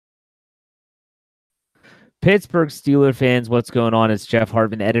Pittsburgh Steelers fans, what's going on? It's Jeff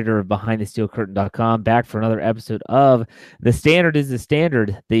Hartman, editor of BehindTheSteelCurtain.com, back for another episode of The Standard is the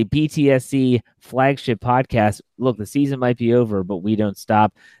Standard, the BTSC flagship podcast. Look, the season might be over, but we don't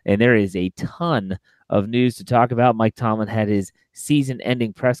stop, and there is a ton of news to talk about. Mike Tomlin had his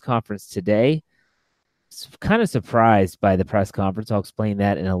season-ending press conference today. Kind of surprised by the press conference. I'll explain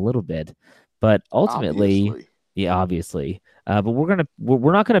that in a little bit, but ultimately, obviously. But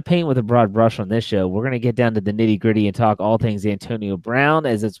we're not gonna paint with a broad brush on this show. We're gonna get down to the nitty gritty and talk all things Antonio Brown,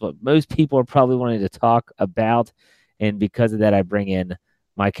 as it's what most people are probably wanting to talk about. And because of that, I bring in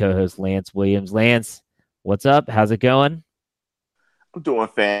my co-host Lance Williams. Lance, what's up? How's it going? I'm doing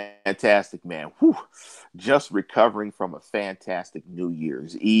fantastic, man. Whew. Just recovering from a fantastic New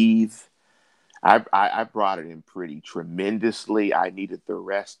Year's Eve. I brought it in pretty tremendously. I needed the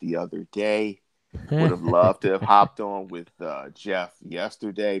rest the other day. Would have loved to have hopped on with Jeff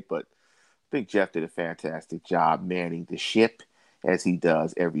yesterday, but I think Jeff did a fantastic job manning the ship as he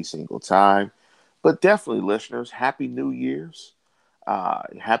does every single time. But definitely, listeners, Happy New Year's.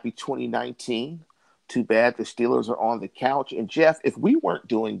 Happy 2019. Too bad the Steelers are on the couch. And Jeff, if we weren't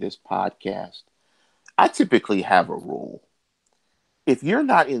doing this podcast, I typically have a rule. If you're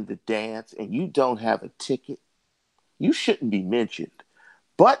not in the dance and you don't have a ticket, you shouldn't be mentioned.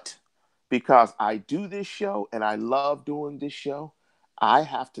 But because I do this show and I love doing this show, I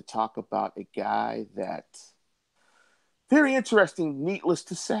have to talk about a guy that, very interesting, needless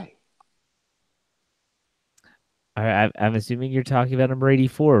to say. I'm assuming you're talking about number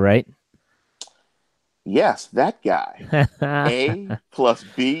 84, right? Yes, that guy. A plus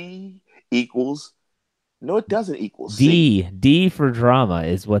B equals, no, it doesn't equal C. D for drama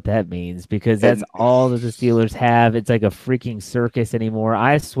is what that means, because that's And all that the Steelers have. It's like a freaking circus anymore.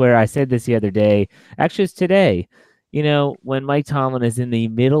 I swear, I said this the other day. Actually, it's today. You know, when Mike Tomlin is in the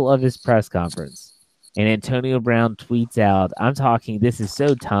middle of his press conference and Antonio Brown tweets out, I'm talking, this is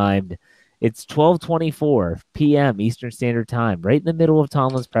so timed. It's 12:24 p.m. Eastern Standard Time, right in the middle of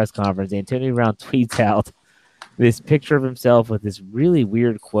Tomlin's press conference. Antonio Brown tweets out this picture of himself with this really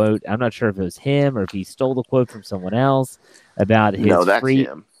weird quote. I'm not sure if it was him or if he stole the quote from someone else about no, that's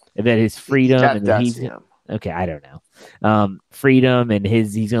him. about his freedom, and that That's he's him. okay. I don't know, freedom, and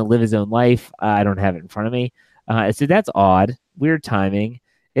he's going to live his own life. I don't have it in front of me, so that's odd, weird timing.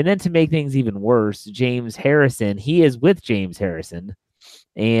 And then to make things even worse, James Harrison, he is with James Harrison,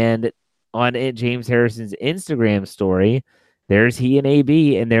 and on James Harrison's Instagram story, there's he and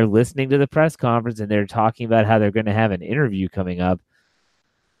AB, and they're listening to the press conference, and they're talking about how they're going to have an interview coming up.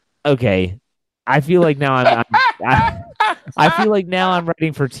 Okay, I feel like now I feel like now I'm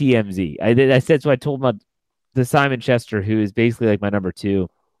writing for TMZ. I said, so I told my the Simon Chester, who is basically like my number two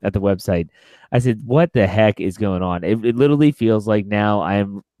at the website. I said, what the heck is going on? It literally feels like now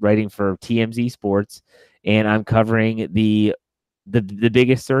I'm writing for TMZ Sports, and I'm covering the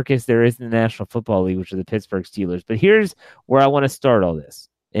biggest circus there is in the National Football League, which are the Pittsburgh Steelers. But here's where I want to start all this.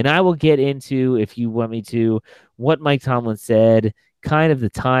 And I will get into, if you want me to, what Mike Tomlin said, kind of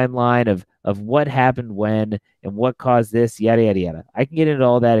the timeline of what happened when and what caused this, yada, yada, yada. I can get into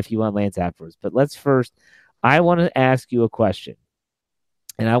all that if you want, Lance, afterwards. But let's first, I want to ask you a question.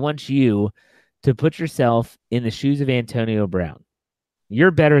 And I want you to put yourself in the shoes of Antonio Brown.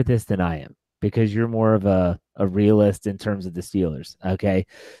 You're better at this than I am, because you're more of a realist in terms of the Steelers. Okay.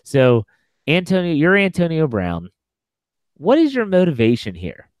 So, you're Antonio Brown. What is your motivation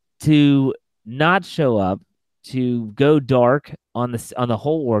here to not show up, to go dark on the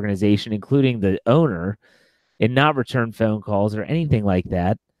whole organization, including the owner, and not return phone calls or anything like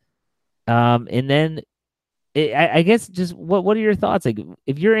that? And then I guess just what are your thoughts? Like,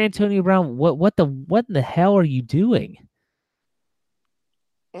 if you're Antonio Brown, what in the hell are you doing?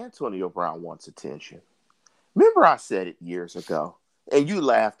 Antonio Brown wants attention. Remember I said it years ago, and you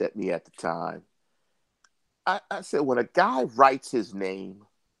laughed at me at the time. I said, when a guy writes his name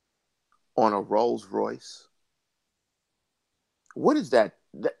on a Rolls Royce, what is that?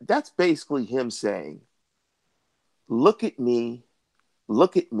 That's basically him saying, look at me,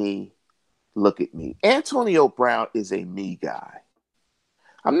 look at me, look at me. Antonio Brown is a me guy.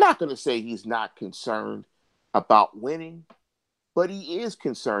 I'm not going to say he's not concerned about winning, but he is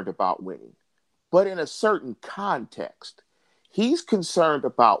concerned about winning. But in a certain context, he's concerned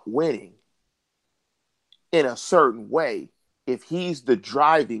about winning in a certain way if he's the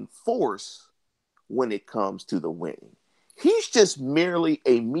driving force when it comes to the winning. He's just merely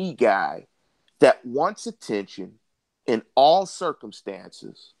a me guy that wants attention in all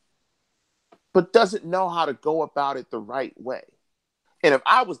circumstances, but doesn't know how to go about it the right way. And if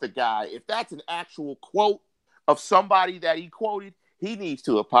I was the guy, if that's an actual quote of somebody that he quoted, he needs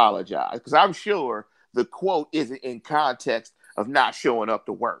to apologize, because I'm sure the quote isn't in context of not showing up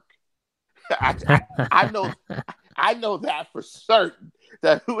to work. I know I know that for certain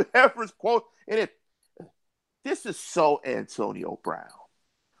that whoever's quote and it this is so Antonio Brown.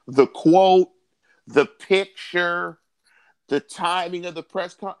 The quote, the picture, the timing of the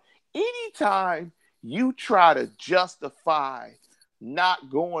press conference. Anytime you try to justify not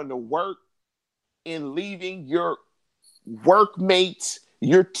going to work and leaving your workmates,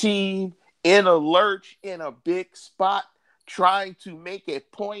 your team in a lurch in a big spot, trying to make a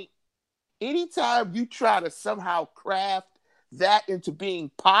point, anytime you try to somehow craft that into being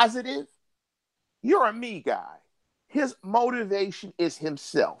positive, you're a me guy. His motivation is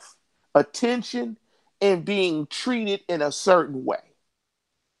himself, attention, and being treated in a certain way.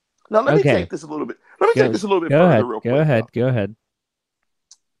 Now, let me take this a little bit. Let me take this a little bit further, real quick. Go ahead.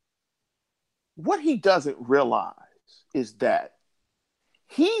 What he doesn't realize is that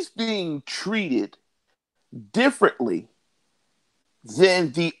he's being treated differently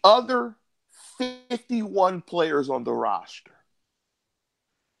than the other 51 players on the roster.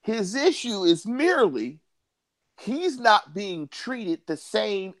 His issue is merely he's not being treated the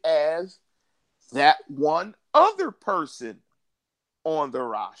same as that one other person on the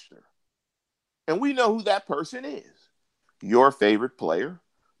roster. And we know who that person is. Your favorite player,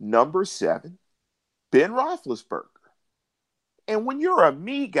 number 7, Ben Roethlisberger. And when you're a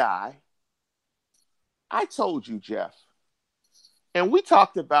me guy, I told you, Jeff, and we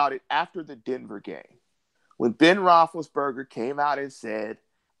talked about it after the Denver game, when Ben Roethlisberger came out and said,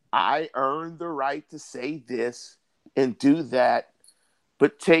 I earned the right to say this and do that,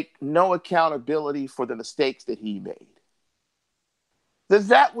 but take no accountability for the mistakes that he made.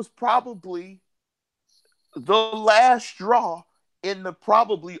 That was probably the last straw in the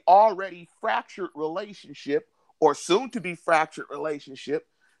probably already fractured relationship or soon to be fractured relationship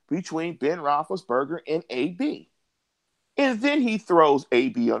between Ben Roethlisberger and AB. And then he throws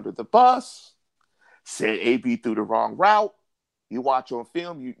AB under the bus, said AB threw the wrong route. You watch on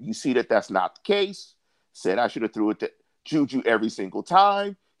film, you see that that's not the case. Said I should have threw it to Juju every single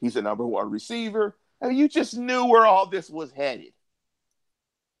time. He's a number 1 receiver. And you just knew where all this was headed.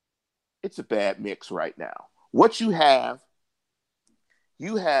 It's a bad mix right now. What you have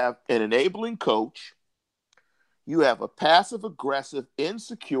an enabling coach. You have a passive-aggressive,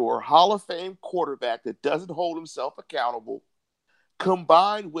 insecure, Hall of Fame quarterback that doesn't hold himself accountable,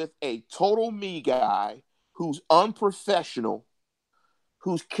 combined with a total me guy who's unprofessional,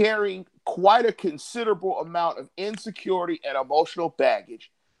 who's carrying quite a considerable amount of insecurity and emotional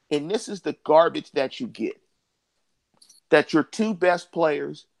baggage. And this is the garbage that you get. That your 2 best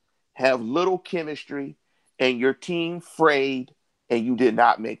players have little chemistry and your team frayed and you did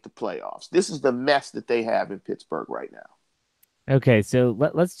not make the playoffs. This is the mess that they have in Pittsburgh right now. Okay, so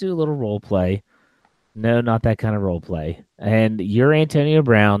let's do a little role play. No, not that kind of role play. And you're Antonio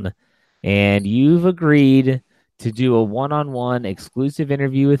Brown, and you've agreed to do a one-on-one exclusive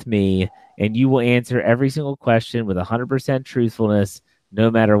interview with me, and you will answer every single question with 100% truthfulness, no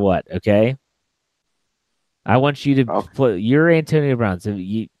matter what, okay? I want you to put, you're Antonio Brown, so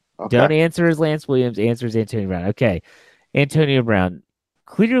you don't answer as Lance Williams, answer as Antonio Brown. Okay, Antonio Brown,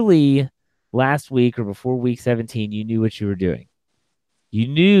 clearly last week or before week 17, you knew what you were doing. You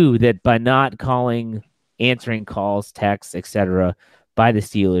knew that by not answering calls, texts, etc., by the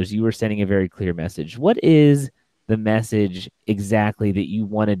Steelers, you were sending a very clear message. What is the message exactly that you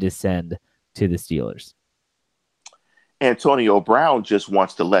wanted to send to the Steelers? Antonio Brown just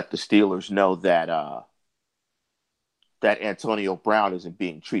wants to let the Steelers know that that Antonio Brown isn't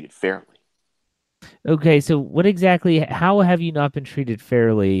being treated fairly. Okay, so what exactly, how have you not been treated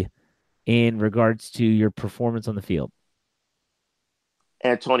fairly in regards to your performance on the field?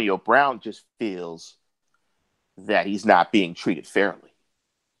 Antonio Brown just feels that he's not being treated fairly.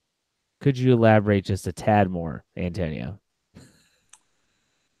 Could you elaborate just a tad more, Antonio?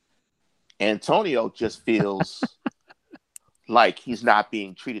 Antonio just feels like he's not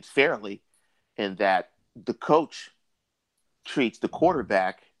being treated fairly and that the coach treats the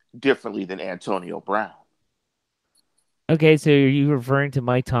quarterback differently than Antonio Brown. Okay, so are you referring to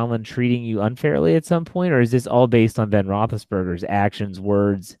Mike Tomlin treating you unfairly at some point, or is this all based on Ben Roethlisberger's actions,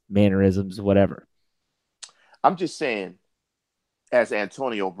 words, mannerisms, whatever? I'm just saying, as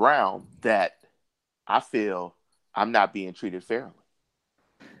Antonio Brown, that I feel I'm not being treated fairly.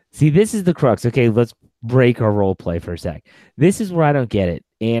 See, this is the crux. Okay, let's break our role play for a sec. This is where I don't get it.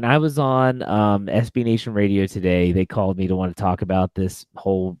 And I was on SB Nation Radio today. They called me to want to talk about this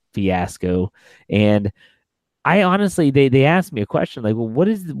whole fiasco. And I honestly, they asked me a question like, well,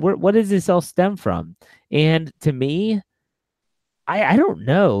 what does this all stem from? And to me, I don't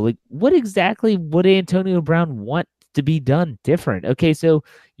know. Like, what exactly would Antonio Brown want to be done different? Okay, so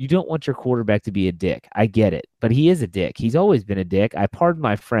you don't want your quarterback to be a dick. I get it, but he is a dick. He's always been a dick. I pardon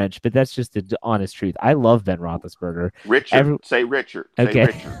my French, but that's just the honest truth. I love Ben Roethlisberger. Richard, Every say Richard, say okay,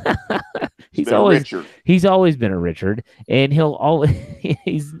 Richard. He's he's been a always Richard. he's always been a Richard, and he'll always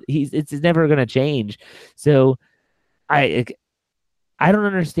he's it's never going to change. So I I don't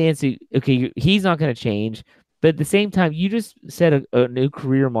understand. So, okay, he's not going to change. But at the same time, you just set a new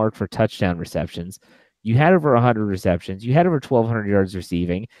career mark for touchdown receptions. You had over 100 receptions. You had over 1,200 yards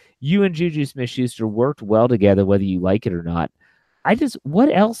receiving. You and Juju Smith Schuster worked well together, whether you like it or not.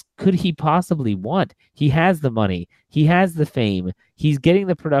 What else could he possibly want? He has the money, he has the fame, he's getting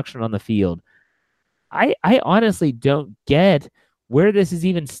the production on the field. I honestly don't get where this is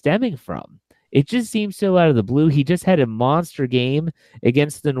even stemming from. It just seems so out of the blue. He just had a monster game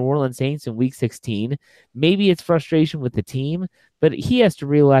against the New Orleans Saints in week 16. Maybe it's frustration with the team, but he has to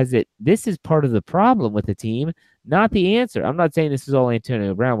realize that this is part of the problem with the team, not the answer. I'm not saying this is all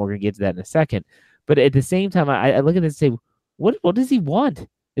Antonio Brown. We're going to get to that in a second. But at the same time, I look at this and say, what does he want?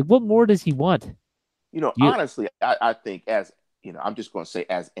 Like, what more does he want? You Honestly, I think I'm just going to say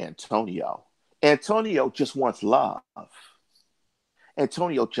as Antonio just wants love.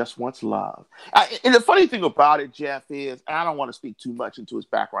 Antonio just wants love. And the funny thing about it, Jeff, is I don't want to speak too much into his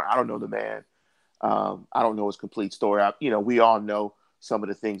background. I don't know the man. I don't know his complete story. We all know some of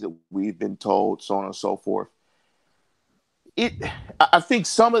the things that we've been told, so on and so forth. It, I think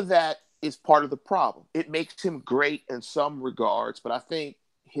some of that is part of the problem. It makes him great in some regards, but I think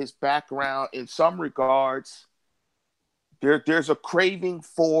his background, in some regards, there's a craving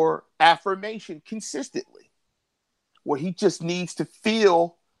for affirmation consistently, where he just needs to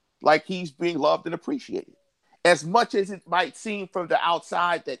feel like he's being loved and appreciated. As much as it might seem from the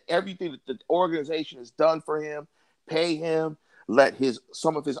outside that everything that the organization has done for him, pay him, let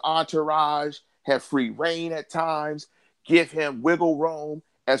some of his entourage have free reign at times, give him wiggle room,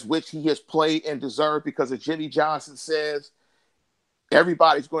 as which he has played and deserved, because as Jimmy Johnson says,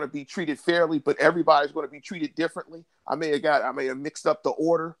 everybody's going to be treated fairly, but everybody's going to be treated differently. I may have mixed up the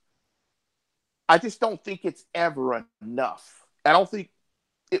order. I just don't think it's ever enough. I don't think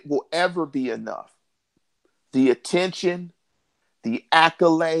it will ever be enough. The attention, the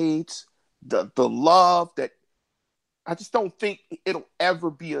accolades, the love, that I just don't think it'll ever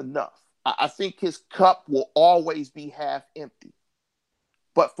be enough. I think his cup will always be half empty.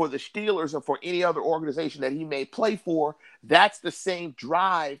 But for the Steelers and for any other organization that he may play for, that's the same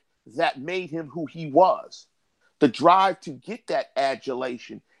drive that made him who he was. The drive to get that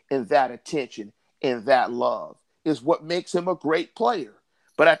adulation and that attention and that love is what makes him a great player.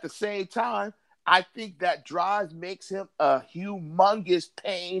 But at the same time, I think that drive makes him a humongous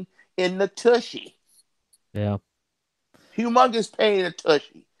pain in the tushy. yeah. Humongous pain in the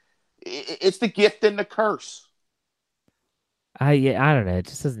tushy. It's the gift and the curse. I don't know. It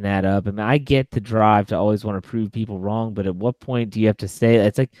just doesn't add up. I mean, I get the drive to always want to prove people wrong, but at what point do you have to say that?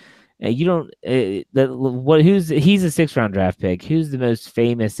 It's like you don't. He's a 6 round draft pick. Who's the most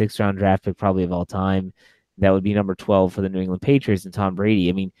famous 6 round draft pick probably of all time? That would be number 12 for the New England Patriots and Tom Brady.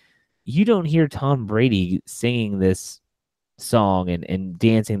 I mean, you don't hear Tom Brady singing this song and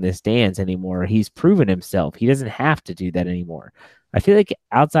dancing this dance anymore. He's proven himself. He doesn't have to do that anymore. I feel like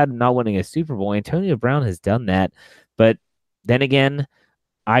outside of not winning a Super Bowl, Antonio Brown has done that, but then again,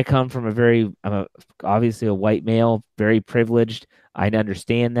 I come from obviously a white male, very privileged. I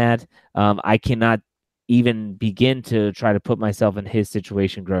understand that. I cannot even begin to try to put myself in his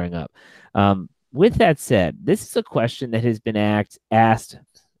situation growing up. With that said, this is a question that has been asked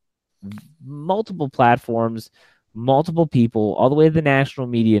multiple platforms, multiple people, all the way to the national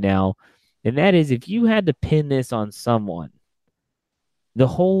media now. And that is, if you had to pin this on someone, the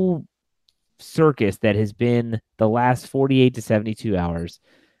whole circus that has been the last 48 to 72 hours,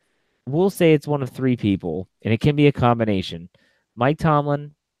 we'll say it's one of 3 people, and it can be a combination: Mike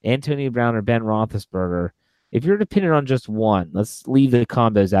Tomlin, Antonio Brown, or Ben Roethlisberger. If you're to pin it on just one, let's leave the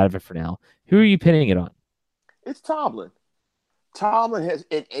combos out of it for now. Who are you pinning it on? It's Tomlin. Tomlin has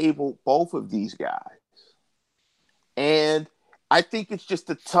enabled both of these guys. And I think it's just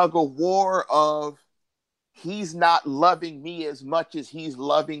a tug of war of he's not loving me as much as he's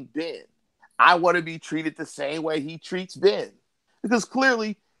loving Ben. I want to be treated the same way he treats Ben. Because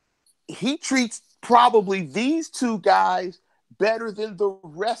clearly he treats probably these 2 guys better than the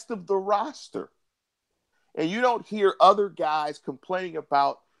rest of the roster. And you don't hear other guys complaining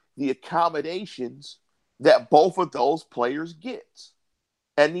about the accommodations that both of those players get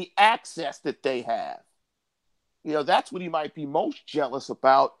and the access that they have. That's what he might be most jealous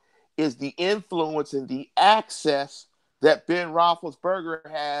about, is the influence and the access that Ben Roethlisberger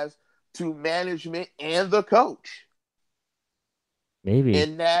has to management and the coach. Maybe.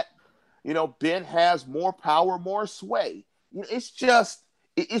 In that, Ben has more power, more sway. It's just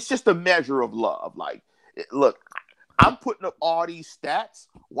a measure of love. Like, look, I'm putting up all these stats.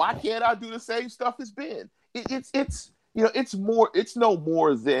 Why can't I do the same stuff as Ben? It's more. It's no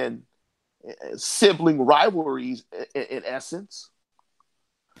more than sibling rivalries in essence.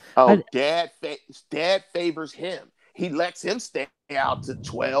 I, Oh, dad favors him. He lets him stay out to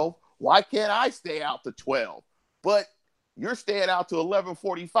 12. Why can't I stay out to 12? But you're staying out to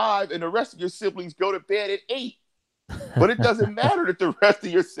 11:45, and the rest of your siblings go to bed at 8. But it doesn't matter that the rest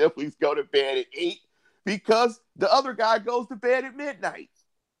of your siblings go to bed at 8 because the other guy goes to bed at midnight.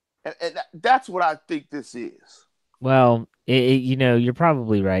 And that's what I think this is. well, you're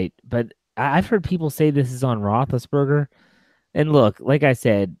probably right, but I've heard people say this is on Roethlisberger. And look, like I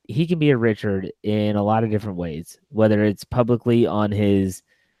said, he can be a Richard in a lot of different ways, whether it's publicly on his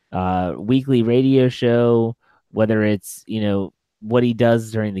weekly radio show, whether it's, what he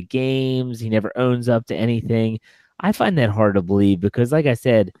does during the games. He never owns up to anything. I find that hard to believe because, like I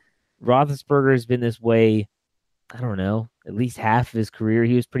said, Roethlisberger has been this way, I don't know, at least half of his career.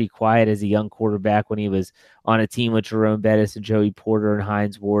 He was pretty quiet as a young quarterback when he was on a team with Jerome Bettis and Joey Porter and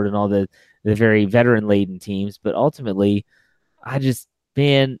Hines Ward and all the very veteran laden teams. But ultimately, I just,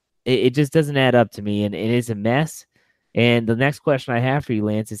 man, it just doesn't add up to me, and it is a mess. And the next question I have for you,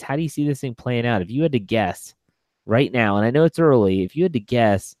 Lance, is how do you see this thing playing out? If you had to guess right now, and I know it's early, if you had to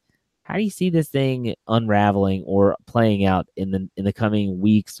guess, how do you see this thing unraveling or playing out in the coming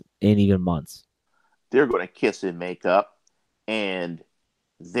weeks and even months? They're going to kiss and make up, and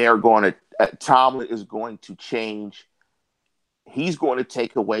they're going to Tomlin is going to change. He's going to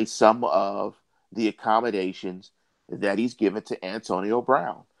take away some of the accommodations that he's given to Antonio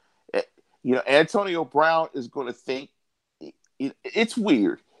Brown. Antonio Brown is going to think it's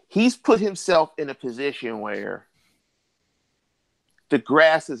weird. He's put himself in a position where the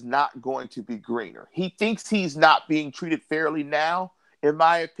grass is not going to be greener. He thinks he's not being treated fairly now, in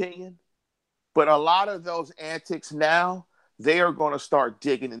my opinion. But a lot of those antics now, they are going to start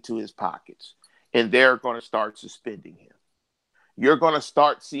digging into his pockets, and they're going to start suspending him. You're going to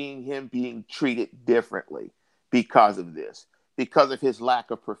start seeing him being treated differently because of this, because of his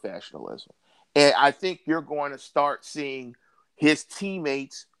lack of professionalism. And I think you're going to start seeing his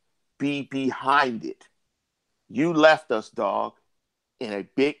teammates be behind it. You left us, dog, in a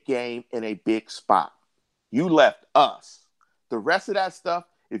big game, in a big spot. You left us. The rest of that stuff,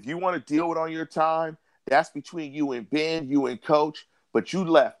 if you want to deal with on your time, that's between you and Ben, you and Coach, but you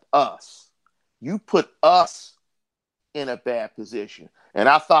left us. You put us in a bad position. And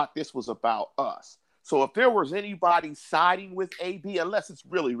I thought this was about us. So if there was anybody siding with AB, unless it's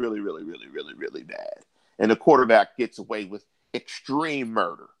really, really, really, really, really, really bad, and the quarterback gets away with extreme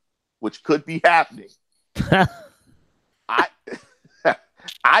murder, which could be happening, I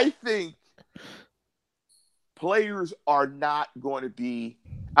I think players are not going to be.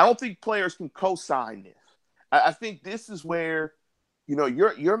 I don't think players can co-sign this. I think this is where,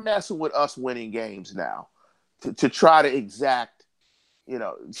 you're messing with us winning games now to try to exact,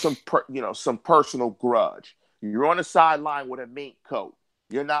 some personal grudge. You're on the sideline with a mink coat.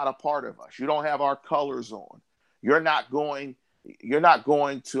 You're not a part of us. You don't have our colors on. You're not going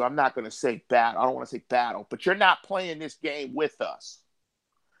to, I'm not going to say battle. I don't want to say battle, but you're not playing this game with us.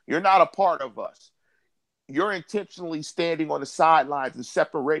 You're not a part of us. You're intentionally standing on the sidelines and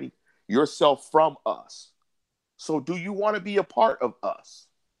separating yourself from us. So do you want to be a part of us?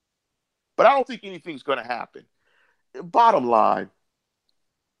 But I don't think anything's going to happen. Bottom line,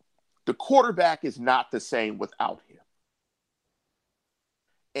 the quarterback is not the same without him.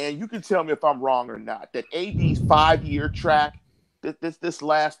 And you can tell me if I'm wrong or not, that AB's 5-year track, this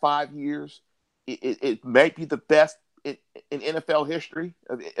last 5 years, it may be the best in NFL history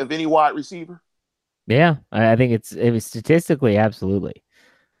of any wide receiver. Yeah, I think it was statistically absolutely,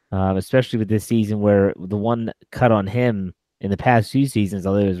 especially with this season where the one cut on him in the past few seasons,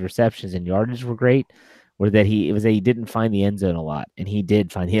 although his receptions and yardage were great, were that he didn't find the end zone a lot, and he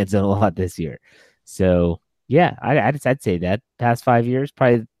did find the end zone a lot this year. So yeah, I'd say that past 5 years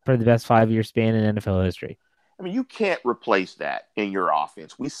probably the best 5-year span in NFL history. I mean, you can't replace that in your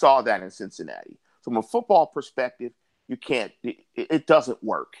offense. We saw that in Cincinnati. From a football perspective, you can't. It doesn't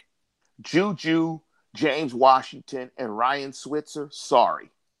work. Juju, James Washington, and Ryan Switzer.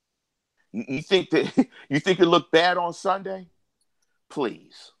 Sorry. You think that you think it looked bad on Sunday?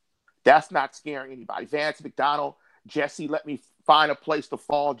 Please. That's not scaring anybody. Vance McDonald, Jesse, let me find a place to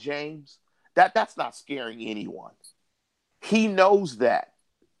fall, James. That's not scaring anyone. He knows that.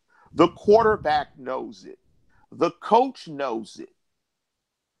 The quarterback knows it. The coach knows it.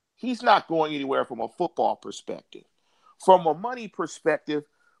 He's not going anywhere from a football perspective. From a money perspective,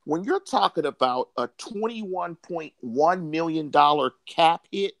 when you're talking about a $21.1 million cap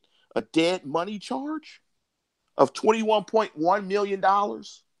hit, a dead money charge of $21.1 million,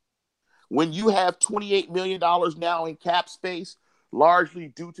 when you have $28 million now in cap space, largely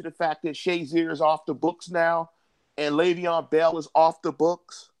due to the fact that Shazier is off the books now and Le'Veon Bell is off the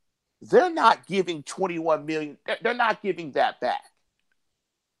books, they're not giving $21 million. They're not giving that back.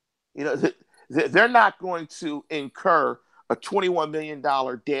 You know, they're not going to incur a $21 million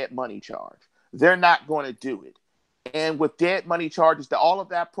dead money charge. They're not going to do it. And with dead money charges, all of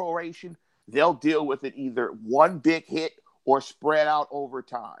that proration, they'll deal with it either one big hit or spread out over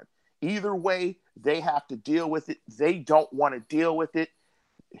time. Either way, they have to deal with it. They don't want to deal with it.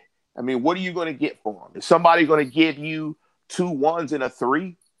 I mean, what are you going to get for them? Is somebody going to give you 2 1s and a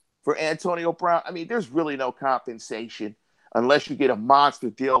 3 for Antonio Brown? I mean, there's really no compensation unless you get a monster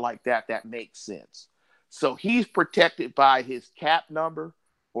deal like that makes sense. So he's protected by his cap number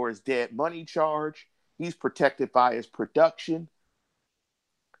or his dead money charge. He's protected by his production.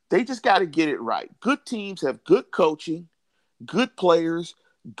 They just got to get it right. Good teams have good coaching, good players,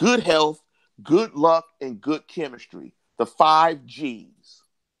 good health, good luck, and good chemistry. The 5 G's.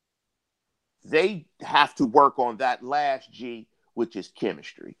 They have to work on that last G, which is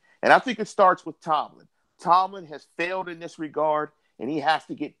chemistry. And I think it starts with Tomlin. Tomlin has failed in this regard, and he has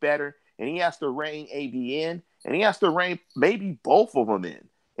to get better, and he has to rein AB in, and he has to rein maybe both of them in,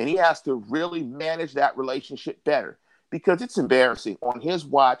 and he has to really manage that relationship better, because it's embarrassing on his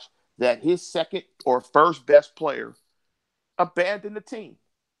watch that his second or first best player abandoned the team.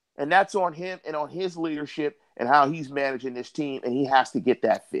 And that's on him and on his leadership and how he's managing this team, and he has to get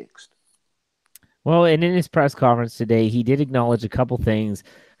that fixed. Well, and in his press conference today, he did acknowledge a couple things,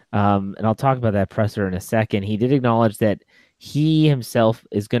 and I'll talk about that presser in a second. He did acknowledge that he himself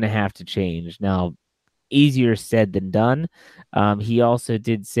is going to have to change. Now, easier said than done. He also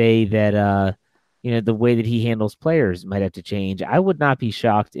did say that the way that he handles players might have to change. I would not be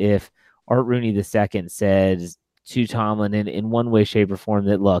shocked if Art Rooney II says to Tomlin in one way, shape, or form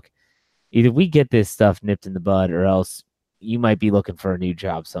that, look, either we get this stuff nipped in the bud or else you might be looking for a new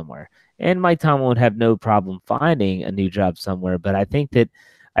job somewhere. And Mike Tomlin would have no problem finding a new job somewhere. But I think the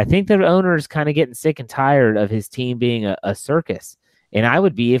owner is kind of getting sick and tired of his team being a circus. And I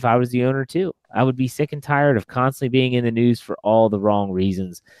would be if I was the owner too. I would be sick and tired of constantly being in the news for all the wrong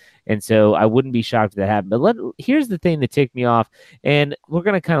reasons. And so I wouldn't be shocked if that happened. But here's the thing that ticked me off, and we're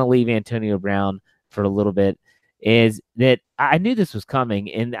going to kind of leave Antonio Brown for a little bit, is that I knew this was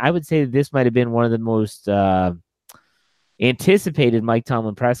coming, and I would say that this might have been one of the most anticipated Mike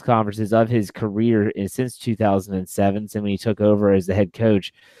Tomlin press conferences of his career since 2007, since when he took over as the head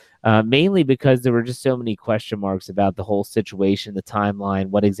coach, mainly because there were just so many question marks about the whole situation, the timeline,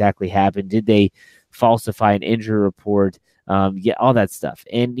 what exactly happened. Did they falsify an injury report? All that stuff.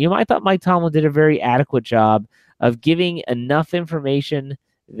 And, I thought Mike Tomlin did a very adequate job of giving enough information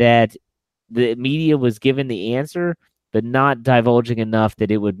that the media was given the answer, but not divulging enough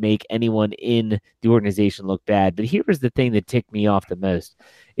that it would make anyone in the organization look bad. But here's the thing that ticked me off the most,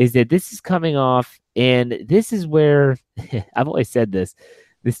 is that this is coming off, and this is where I've always said this.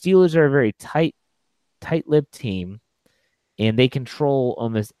 The Steelers are a very tight-lipped team, and they control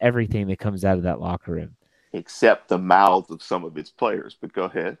almost everything that comes out of that locker room. Except the mouths of some of its players, but go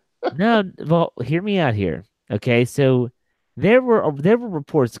ahead. No, well, hear me out here. Okay, so there were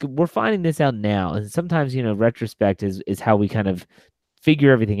reports. We're finding this out now, and sometimes retrospect is how we kind of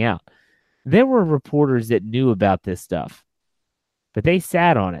figure everything out. There were reporters that knew about this stuff, but they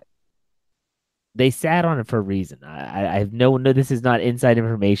sat on it. They sat on it for a reason. I have no. This is not inside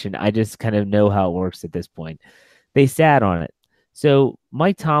information. I just kind of know how it works at this point. They sat on it. So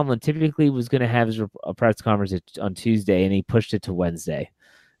Mike Tomlin typically was going to have his press conference on Tuesday, and he pushed it to Wednesday.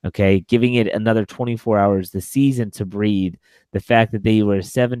 Okay, giving it another 24 hours, the season to breathe. The fact that they were a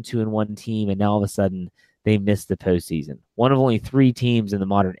 7-2-1 team, and now all of a sudden they missed the postseason. One of only 3 teams in the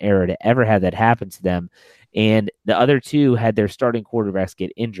modern era to ever have that happen to them, and the other 2 had their starting quarterbacks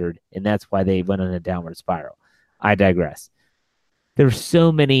get injured, and that's why they went on a downward spiral. I digress. There were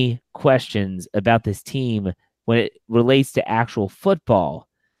so many questions about this team when it relates to actual football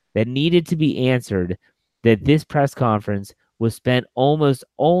that needed to be answered, that this press conference was spent almost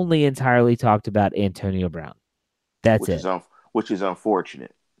only entirely talked about Antonio Brown. That's it. Which is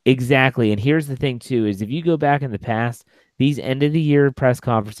unfortunate. Exactly. And here's the thing, too, is if you go back in the past, these end-of-the-year press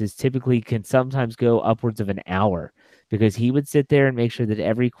conferences typically can sometimes go upwards of an hour, because he would sit there and make sure that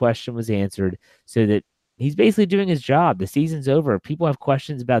every question was answered, so that he's basically doing his job. The season's over. People have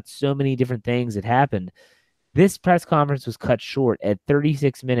questions about so many different things that happened. This press conference was cut short at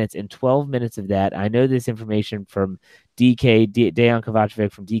 36 minutes, and 12 minutes of that, I know this information from Dejan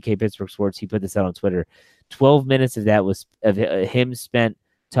Kovacevic from DK Pittsburgh Sports. He put this out on Twitter. 12 minutes of that was of him spent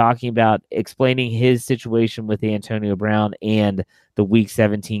talking about explaining his situation with Antonio Brown and the Week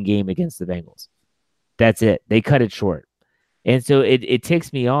 17 game against the Bengals. That's it. They cut it short. And so it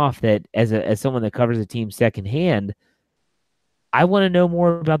ticks me off that as someone that covers a team secondhand, I want to know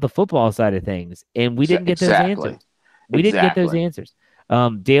more about the football side of things. And we didn't get those answers. We didn't get those answers.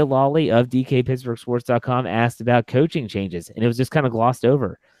 Dale Lawley of DKPittsburghSports.com asked about coaching changes, and it was just kind of glossed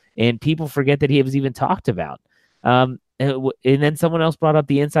over. And people forget that he was even talked about. And then someone else brought up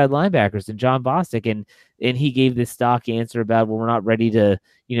the inside linebackers and John Bostic, and he gave this stock answer about, well, we're not ready to,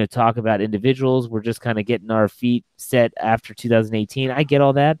 talk about individuals. We're just kind of getting our feet set after 2018. I get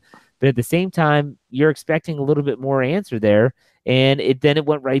all that. But at the same time, you're expecting a little bit more answer there. And then it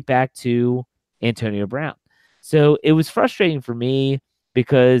went right back to Antonio Brown. So it was frustrating for me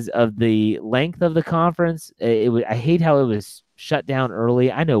because of the length of the conference. I hate how it was shut down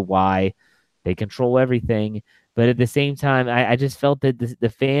early. I know why. They control everything. But at the same time, I just felt that the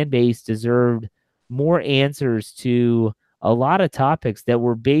fan base deserved more answers to a lot of topics that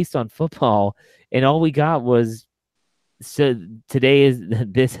were based on football. And all we got was, so today is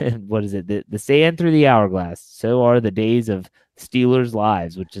this, what is it? The sand through the hourglass. So are the days of Steelers'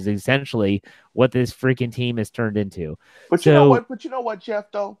 lives, which is essentially what this freaking team has turned into. But you know what? But you know what,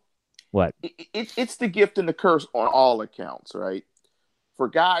 Jeff, though? What? It's the gift and the curse on all accounts, right? For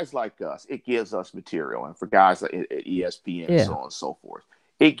guys like us, it gives us material. And for guys like at ESPN and so on and so forth,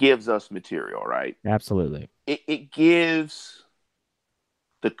 it gives us material, right? Absolutely. It gives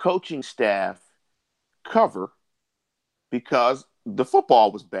the coaching staff cover because the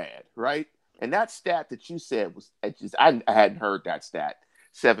football was bad, right? And that stat that you said was just, I hadn't heard that stat,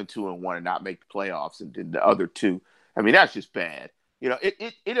 7-2-1 and not make the playoffs, and then the other two. I mean, that's just bad.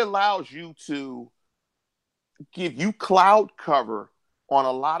 It allows you to give you cloud cover on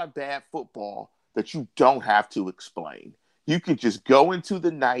a lot of bad football that you don't have to explain. You can just go into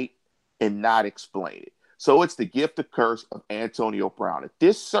the night and not explain it. So it's the gift or curse of Antonio Brown.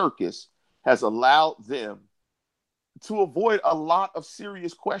 This circus has allowed them to avoid a lot of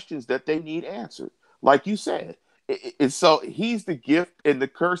serious questions that they need answered. Like you said, so he's the gift and the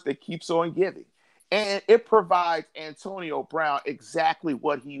curse that keeps on giving. And it provides Antonio Brown exactly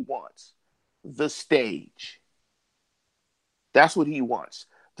what he wants, the stage. That's what he wants,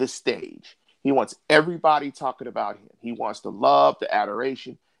 the stage. He wants everybody talking about him. He wants the love, the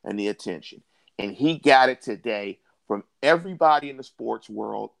adoration, and the attention. And he got it today from everybody in the sports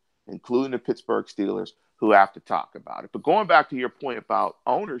world, including the Pittsburgh Steelers, who have to talk about it. But going back to your point about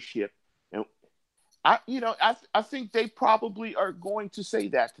ownership, and I think they probably are going to say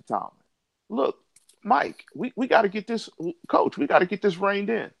that to Tomlin. Look, Mike, we got to get this, coach, we got to get this reined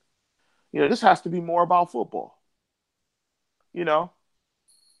in. This has to be more about football.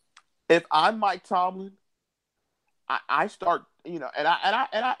 If I'm Mike Tomlin, I start, and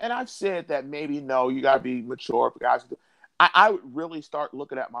I've said that maybe no, you got to be mature for guys. I would really start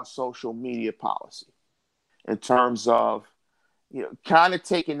looking at my social media policy in terms of, kind of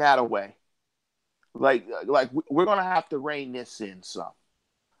taking that away. Like we're gonna have to rein this in some.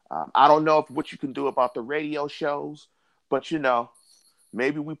 I don't know what you can do about the radio shows, but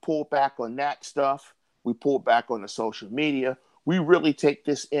maybe we pull back on that stuff. We pull back on the social media. We really take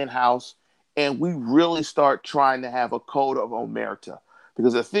this in-house and we really start trying to have a code of omerta.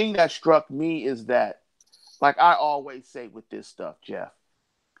 Because the thing that struck me is that, like I always say with this stuff, Jeff,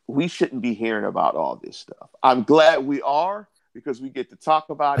 we shouldn't be hearing about all this stuff. I'm glad we are because we get to talk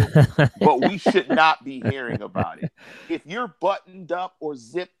about it, but we should not be hearing about it. If you're buttoned up or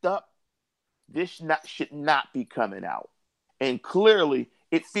zipped up, this should not be coming out. And clearly,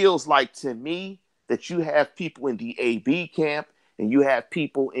 it feels like to me that you have people in the AB camp and you have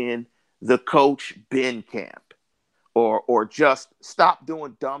people in the Coach Ben camp, or just stop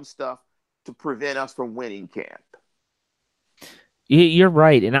doing dumb stuff to prevent us from winning camp. You're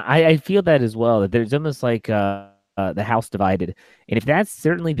right. And I feel that as well, that there's almost like the house divided. And if that's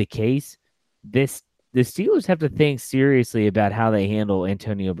certainly the case, the Steelers have to think seriously about how they handle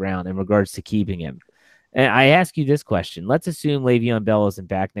Antonio Brown in regards to keeping him. And I ask you this question. Let's assume Le'Veon Bell isn't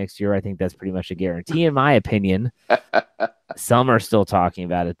back next year. I think that's pretty much a guarantee, in my opinion. Some are still talking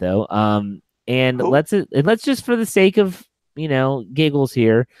about it, though. And let's just, for the sake of, giggles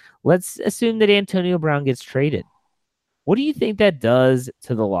here, let's assume that Antonio Brown gets traded. What do you think that does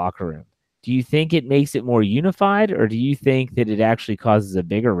to the locker room? Do you think it makes it more unified, or do you think that it actually causes a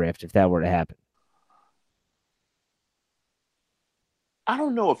bigger rift if that were to happen? I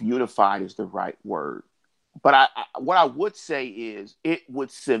don't know if unified is the right word. But what I would say is it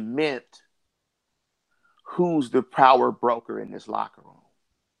would cement who's the power broker in this locker room.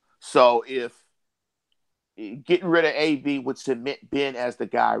 So if getting rid of AB would cement Ben as the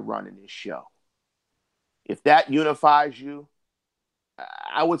guy running this show. If that unifies you,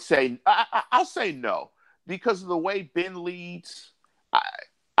 I would say I'll say no because of the way Ben leads.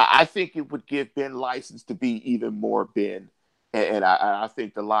 I think it would give Ben license to be even more Ben, and I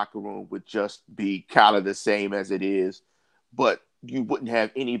think the locker room would just be kind of the same as it is, but you wouldn't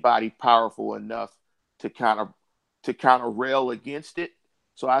have anybody powerful enough to kind of rail against it.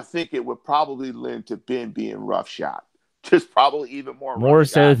 So I think it would probably lend to Ben being roughshod, just probably even more More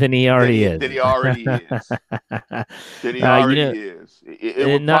so roughshod than he already is. than he already is. Than he You already know, is. It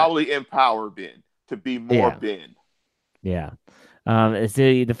would probably empower Ben to be more yeah, Ben. yeah. So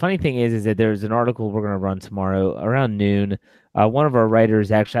the funny thing is that there's an article we're going to run tomorrow around noon. One of our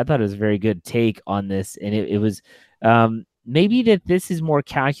writers actually, I thought it was a very good take on this, and it was maybe that this is more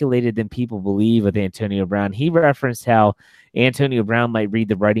calculated than people believe with Antonio Brown. He referenced how Antonio Brown might read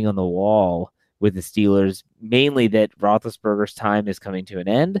the writing on the wall with the Steelers, mainly that Roethlisberger's time is coming to an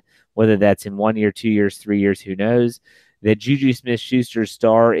end, whether that's in 1 year, 2 years, 3 years, who knows. That Juju Smith-Schuster's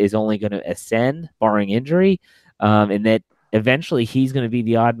star is only going to ascend, barring injury, and that eventually he's going to be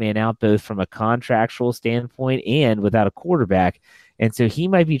the odd man out, both from a contractual standpoint and without a quarterback. And so he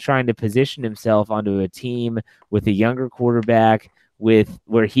might be trying to position himself onto a team with a younger quarterback, with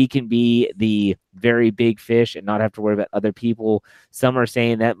where he can be the very big fish and not have to worry about other people. Some are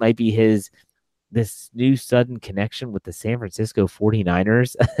saying that might be this new sudden connection with the San Francisco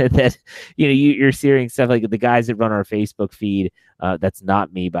 49ers that, you're seeing stuff like the guys that run our Facebook feed. That's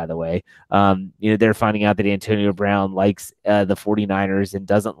not me, by the way. They're finding out that Antonio Brown likes the 49ers and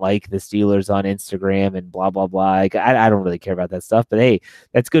doesn't like the Steelers on Instagram and blah, blah, blah. Like, I don't really care about that stuff, but hey,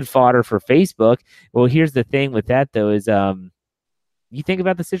 that's good fodder for Facebook. Well, here's the thing with that though, is, you think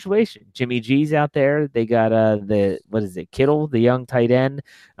about the situation. Jimmy G's out there. They got Kittle, the young tight end,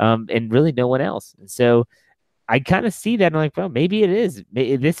 and really no one else. And so I kind of see that. And I'm like, well, maybe it is.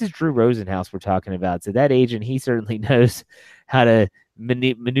 This is Drew Rosenhaus we're talking about. So that agent, he certainly knows how to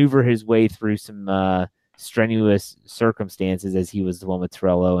maneuver his way through some strenuous circumstances, as he was the one with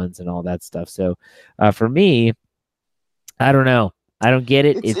Terrell Owens and all that stuff. So for me, I don't know. I don't get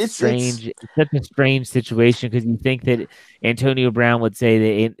it. It's strange. It's such a strange situation because you think that Antonio Brown would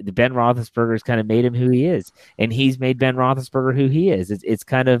say that Ben Roethlisberger's kind of made him who he is, and he's made Ben Roethlisberger who he is. It's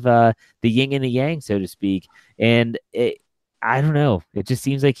kind of the yin and the yang, so to speak. And I don't know. It just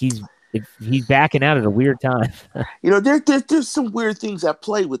seems like he's backing out at a weird time. There's some weird things at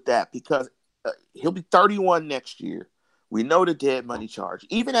play with that because he'll be 31 next year. We know the dead money charge.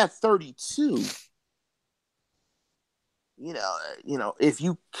 Even at 32. If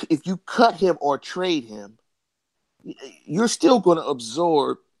you cut him or trade him, you're still going to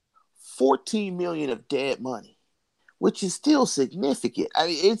absorb $14 million of dead money, which is still significant. I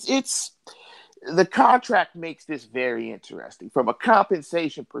mean, it's the contract makes this very interesting from a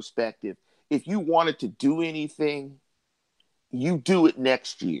compensation perspective. If you wanted to do anything, you do it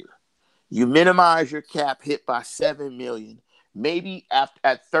next year. You minimize your cap hit by $7 million. Maybe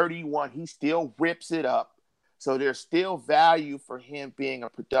at 31, he still rips it up. So there's still value for him being a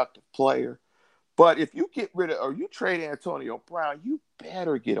productive player. But if you get rid of or you trade Antonio Brown, you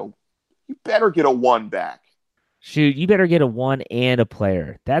better get a one back. Shoot, you better get a one and a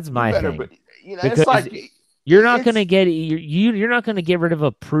player. That's my thing. Because it's like you're not going to get you're not going to get rid of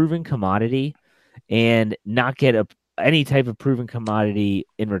a proven commodity and not get any type of proven commodity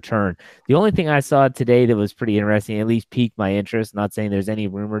in return. The only thing I saw today that was pretty interesting, at least piqued my interest, not saying there's any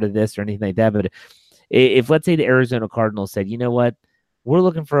rumor to this or anything like that, but if let's say the Arizona Cardinals said, you know what, we're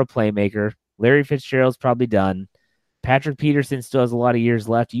looking for a playmaker. Larry Fitzgerald's probably done. Patrick Peterson still has a lot of years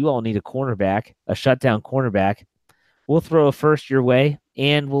left. You all need a cornerback, a shutdown cornerback. We'll throw a first your way,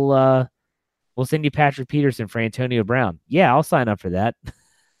 and we'll send you Patrick Peterson for Antonio Brown. Yeah, I'll sign up for that.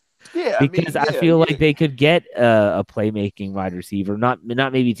 Yeah, because I feel like they could get a playmaking wide receiver, not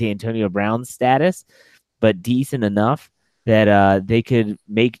maybe to Antonio Brown's status, but decent enough that they could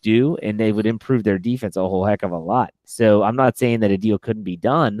make do, and they would improve their defense a whole heck of a lot. So I'm not saying that a deal couldn't be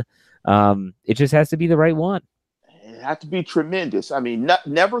done. It just has to be the right one. It has to be tremendous. I mean,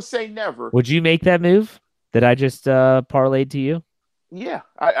 never say never. Would you make that move that I just parlayed to you? Yeah,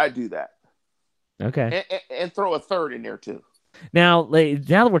 I do that. Okay. And throw a third in there too. Now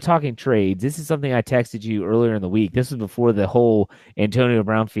that we're talking trades, this is something I texted you earlier in the week. This was before the whole Antonio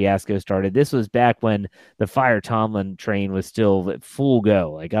Brown fiasco started. This was back when the Fire Tomlin train was still at full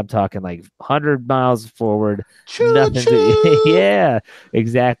go. Like I'm talking like 100 miles forward. Choo-choo! Yeah,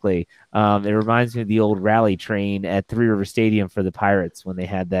 exactly. It reminds me of the old rally train at Three River Stadium for the Pirates when they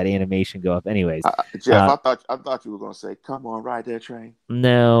had that animation go up. Anyways, Jeff, I thought you were gonna say, "Come on, ride that train,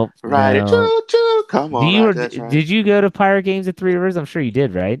 no, ride it, no. choo choo. Come Do on, you ride or that train." did you go to Pirate games at Three Rivers? I'm sure you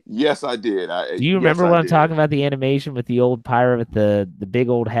did, right? Yes, I did. Do you Yes, remember I what I'm did. talking about? The animation with the old pirate with the big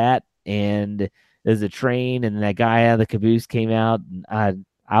old hat, and there's a train, and that guy out of the caboose came out. And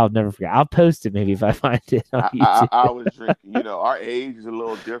I'll never forget. I'll post it maybe if I find it on YouTube. I was drinking. Our age is a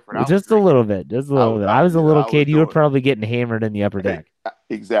little different. I was Just a drinking. little bit, just a little bit. I was a little I was kid. You were doing probably getting hammered in the upper deck.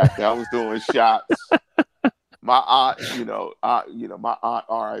 exactly. I was doing shots. My aunt, my aunt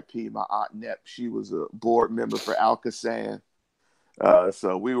R.I.P. My aunt Nep, she was a board member for Alcasan.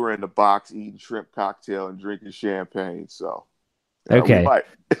 So we were in the box eating shrimp cocktail and drinking champagne. So we Okay. might.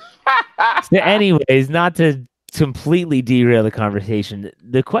 So anyways, not to completely derail the conversation,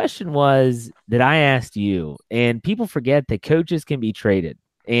 the question was that I asked you, and people forget that coaches can be traded.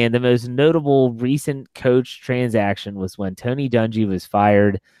 And the most notable recent coach transaction was when Tony Dungy was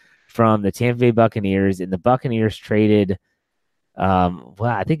fired from the Tampa Bay Buccaneers, and the Buccaneers traded,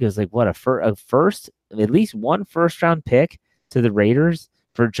 I think it was like what a first, at least one first round pick to the Raiders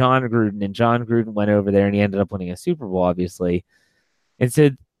for John Gruden, and John Gruden went over there and he ended up winning a Super Bowl, obviously. And so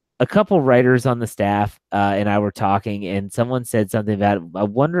a couple writers on the staff and I were talking, and someone said something about, I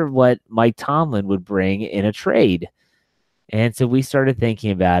wonder what Mike Tomlin would bring in a trade. And so we started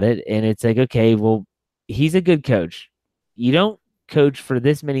thinking about it, and it's like, okay, well, he's a good coach. You don't coach for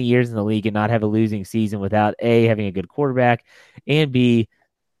this many years in the league and not have a losing season without A, having a good quarterback, and B,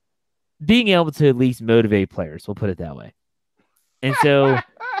 being able to at least motivate players. We'll put it that way. And so,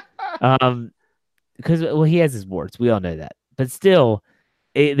 because, well, he has his warts. We all know that. But still,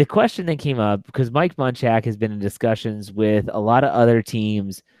 the question that came up, because Mike Munchak has been in discussions with a lot of other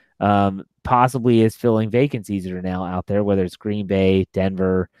teams, possibly is filling vacancies that are now out there, whether it's Green Bay,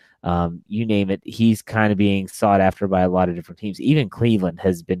 Denver, you name it. He's kind of being sought after by a lot of different teams. Even Cleveland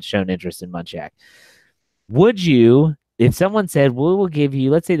has been shown interest in Munchak. Would you, if someone said, we will give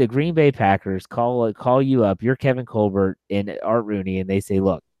you, let's say the Green Bay Packers call you up, you're Kevin Colbert and Art Rooney, and they say,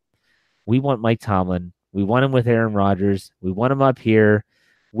 look, we want Mike Tomlin. We want him with Aaron Rodgers. We want him up here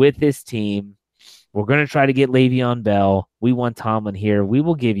with this team. We're going to try to get Le'Veon Bell. We want Tomlin here. We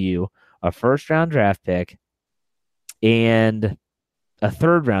will give you a first-round draft pick and a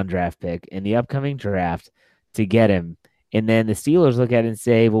third-round draft pick in the upcoming draft to get him. And then the Steelers look at it and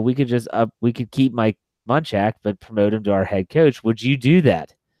say, well, we could keep Mike Munchak, but promote him to our head coach. Would you do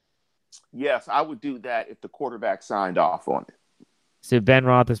that? Yes, I would do that if the quarterback signed off on it. So Ben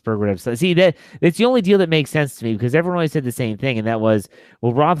Roethlisberger would have. See, that's the only deal that makes sense to me, because everyone always said the same thing, and that was,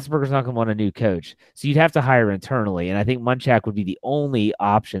 well, Roethlisberger's not going to want a new coach, so you'd have to hire internally, and I think Munchak would be the only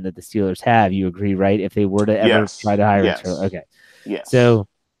option that the Steelers have. You agree, right? If they were to ever try to hire internally, okay. Yes. So,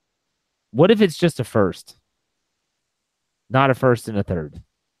 what if it's just a first, not a first and a third?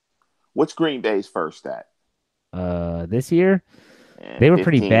 What's Green Bay's first at? This year, they were 15,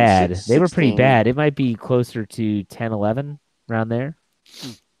 pretty bad. 16. They were pretty bad. It might be closer to 10, 11. Around there.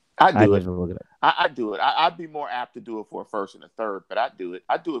 I'd do it. I'd do it. I'd be more apt to do it for a first and a third, but I'd do it.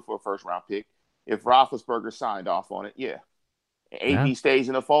 I'd do it for a first round pick. If Roethlisberger signed off on it, yeah. AB stays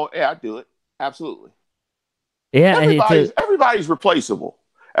in the fold, yeah, I'd do it. Absolutely. Yeah. Everybody's replaceable.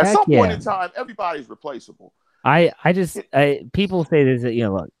 At some point in time, everybody's replaceable. People say this,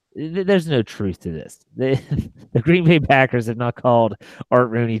 look, there's no truth to this. The Green Bay Packers have not called Art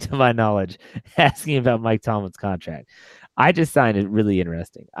Rooney, to my knowledge, asking about Mike Tomlin's contract. I just find it really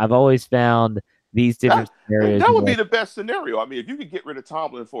interesting. I've always found these different scenarios. That would be the best scenario. I mean, if you could get rid of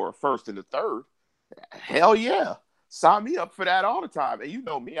Tomlin for a first and a third, hell yeah. Sign me up for that all the time. And you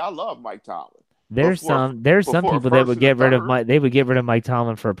know me, I love Mike Tomlin. There's some people that would get rid of Mike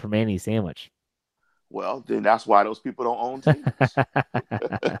Tomlin for a Permane sandwich. Well, then that's why those people don't own teams.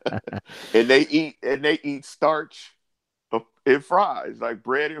 and they eat starch and fries, like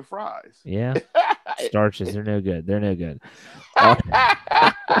bread and fries. Yeah. Starches, they're no good. They're no good.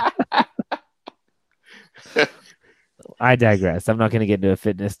 I digress. I'm not going to get into a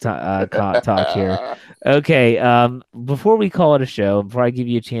fitness talk here. Okay. Before we call it a show, before I give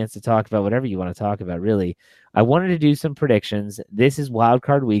you a chance to talk about whatever you want to talk about, really, I wanted to do some predictions. This is Wild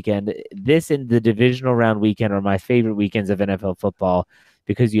Card Weekend. This and the divisional round weekend are my favorite weekends of NFL football,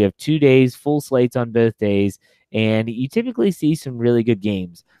 because you have 2 days, full slates on both days, and you typically see some really good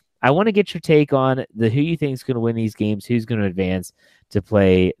games. I want to get your take on who you think is going to win these games, who's going to advance to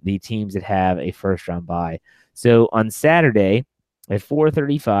play the teams that have a first-round bye. So on Saturday at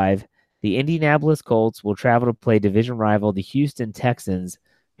 4:35, the Indianapolis Colts will travel to play division rival, the Houston Texans.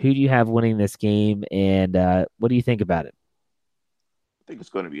 Who do you have winning this game, and what do you think about it? think it's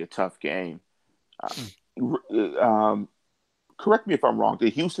going to be a tough game. Um, correct me if I'm wrong.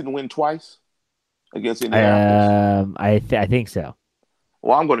 Did Houston win twice against Indianapolis? I think so.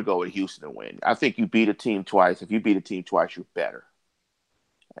 Well, I'm going to go with Houston to win. I think you beat a team twice. If you beat a team twice, you're better.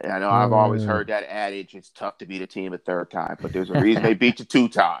 And I know I've always heard that adage, it's tough to beat a team a third time, but there's a reason they beat you 2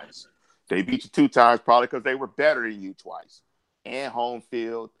 times. They beat you 2 times probably because they were better than you twice. And home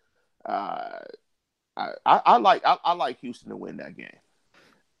field. Uh, I like Houston to win that game.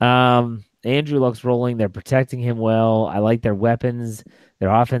 Andrew Luck's rolling. They're protecting him well. I like their weapons. Their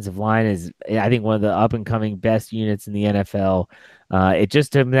offensive line is, I think, one of the up and coming best units in the NFL. It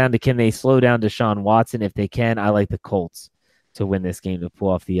just comes down to can they slow down Deshaun Watson? If they can, I like the Colts to win this game to pull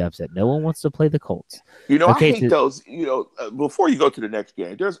off the upset. No one wants to play the Colts. I hate those. Before you go to the next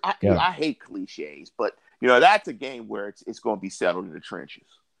game, I hate cliches, but that's a game where it's going to be settled in the trenches.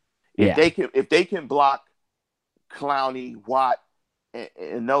 If they can block Clowney, Watt,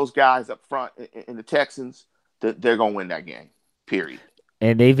 and those guys up front in the Texans, they're going to win that game. Period.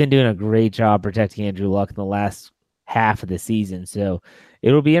 And they've been doing a great job protecting Andrew Luck in the last half of the season. So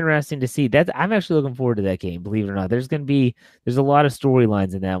it'll be interesting to see. I'm actually looking forward to that game, believe it or not. There's a lot of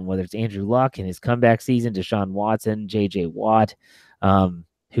storylines in that one, whether it's Andrew Luck and his comeback season, Deshaun Watson, JJ Watt,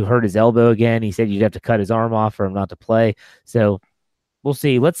 who hurt his elbow again. He said you'd have to cut his arm off for him not to play. So we'll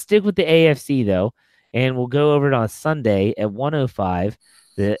see. Let's stick with the AFC though, and we'll go over it on Sunday at 1:05.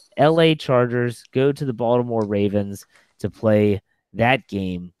 The LA Chargers go to the Baltimore Ravens to play that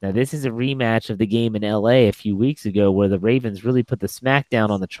game. Now, this is a rematch of the game in LA a few weeks ago where the Ravens really put the smackdown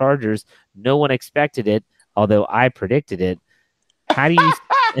on the Chargers. No one expected it, although I predicted it. How do you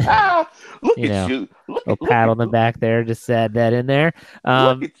look at you? A pat on the back there, just said that in there.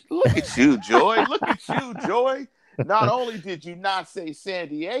 Look at you, Joy. Look at you, Joy. Not only did you not say San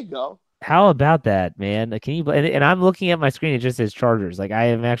Diego. How about that, man? Can you? And I'm looking at my screen; it just says Chargers. Like I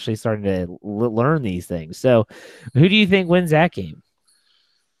am actually starting to learn these things. So, who do you think wins that game?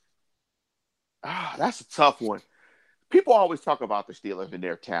 That's a tough one. People always talk about the Steelers and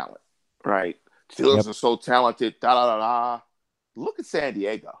their talent, right? Steelers are so talented. Da da da da. Look at San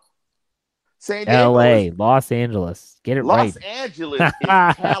Diego. San Diego, L.A., Los Angeles. Get it right. Los Angeles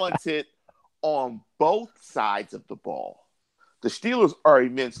is talented on both sides of the ball. The Steelers are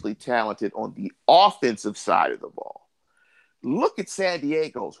immensely talented on the offensive side of the ball. Look at San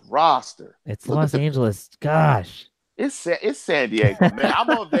Diego's roster. It's Los Angeles. Gosh. It's San Diego, man. I'm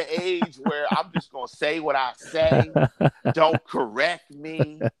of the age where I'm just going to say what I say. Don't correct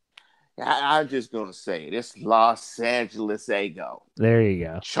me. I'm just going to say it. It's Los Angeles Ego. There you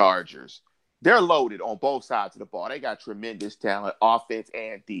go. Chargers. They're loaded on both sides of the ball. They got tremendous talent, offense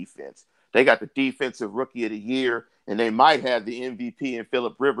and defense. They got the defensive rookie of the year, and they might have the MVP and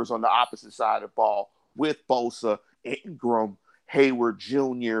Phillip Rivers on the opposite side of the ball with Bosa, Ingram, Hayward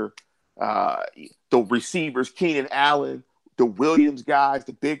Jr., the receivers, Keenan Allen, the Williams guys,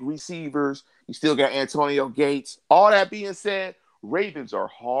 the big receivers. You still got Antonio Gates. All that being said, Ravens are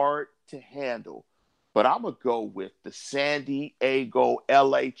hard to handle. But I'm going to go with the San Diego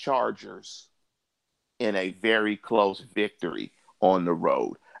LA Chargers in a very close victory on the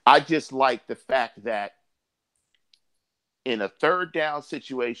road. I just like the fact that in a third down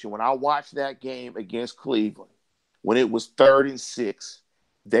situation, when I watched that game against Cleveland, when it was 3rd and 6,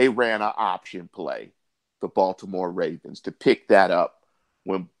 they ran an option play, the Baltimore Ravens, to pick that up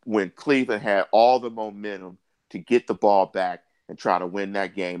when Cleveland had all the momentum to get the ball back and try to win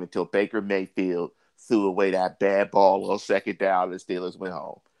that game until Baker Mayfield threw away that bad ball on 2nd down and the Steelers went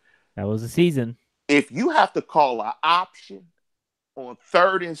home. That was the season. If you have to call an option on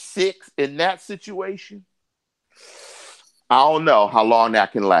 3rd and 6 in that situation, I don't know how long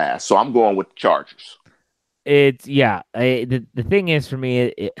that can last. So I'm going with the Chargers. The thing is for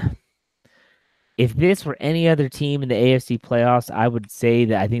me, if this were any other team in the AFC playoffs, I would say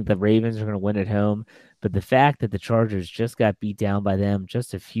that I think the Ravens are going to win at home. But the fact that the Chargers just got beat down by them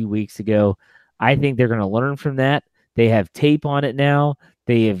just a few weeks ago, I think they're going to learn from that. They have tape on it now.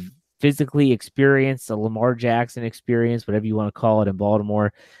 They have physically experienced a Lamar Jackson experience, whatever you want to call it, in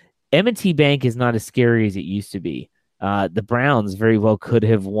Baltimore. M&T Bank is not as scary as it used to be. The Browns very well could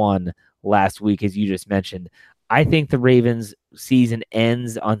have won last week, as you just mentioned. I think the Ravens season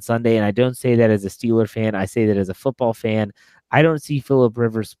ends on Sunday, and I don't say that as a Steeler fan. I say that as a football fan. I don't see Phillip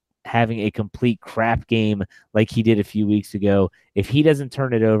Rivers having a complete crap game like he did a few weeks ago. If he doesn't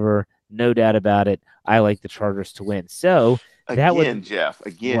turn it over, no doubt about it, I like the Chargers to win. So Jeff,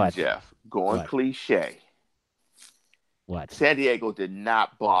 going cliche. What? San Diego did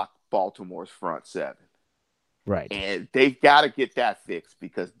not block Baltimore's front seven. Right. And they've got to get that fixed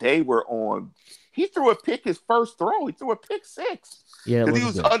because they were on He threw a pick his first throw. He threw a pick six Yeah, it because he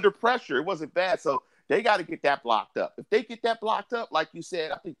wasn't was good. under pressure. It wasn't bad. So they got to get that blocked up. If they get that blocked up, like you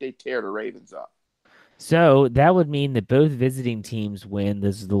said, I think they tear the Ravens up. So that would mean that both visiting teams win.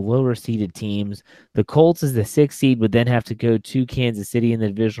 This is the lower seeded teams. The Colts as the sixth seed would then have to go to Kansas City in the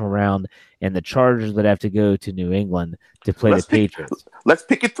divisional round, and the Chargers would have to go to New England to play the Let's pick. Patriots. Let's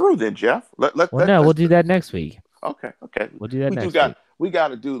pick it through then, Jeff. Well, no, we'll Let's. do that next week. Okay. We'll do that We do next week. got. We got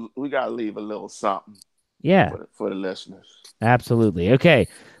to leave a little something Yeah, for the listeners. absolutely. Okay,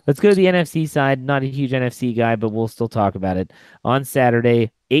 let's go to the NFC side. Not a huge NFC guy, but we'll still talk about it. On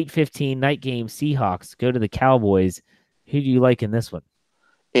Saturday, 8:15 night game, Seahawks go to the Cowboys. Who do you like in this one?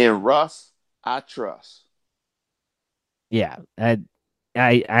 In Russ, I trust. Yeah, I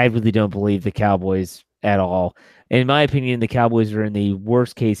really don't believe the Cowboys at all. In my opinion, the Cowboys are in the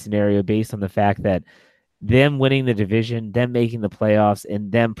worst case scenario based on the fact that them winning the division, them making the playoffs,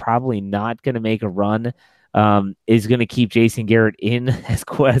 and them probably not going to make a run is going to keep Jason Garrett in as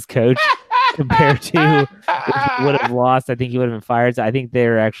coach compared to if he would have lost. I think he would have been fired. So I think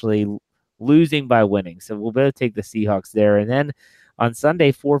they're actually losing by winning. So we'll both take the Seahawks there. And then on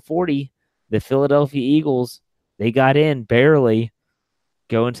Sunday, 4:40, the Philadelphia Eagles, they got in barely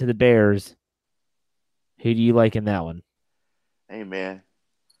going to the Bears. Who do you like in that one? Hey man,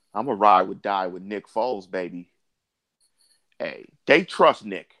 I'm a ride or die with Nick Foles, baby. Hey, they trust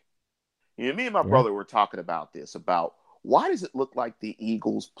Nick. You know, me and my brother were talking about this, about why does it look like the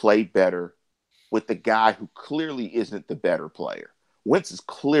Eagles play better with the guy who clearly isn't the better player? Wentz is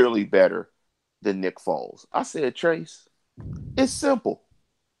clearly better than Nick Foles. I said, Trace, it's simple.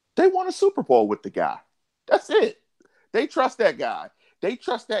 They won a Super Bowl with the guy. That's it. They trust that guy. They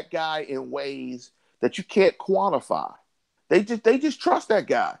trust that guy in ways that you can't quantify. They just trust that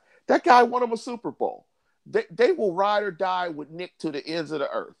guy. That guy won them a Super Bowl. They will ride or die with Nick to the ends of the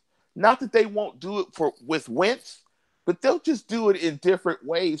earth. Not that they won't do it with Wentz, but they'll just do it in different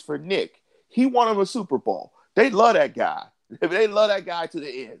ways for Nick. He won them a Super Bowl. They love that guy. They love that guy to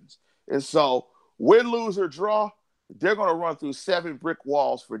the ends. And so win, lose, or draw, they're going to run through 7 brick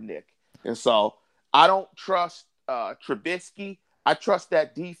walls for Nick. And so I don't trust Trubisky. I trust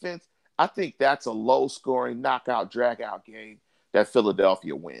that defense. I think that's a low-scoring, knockout, drag-out game that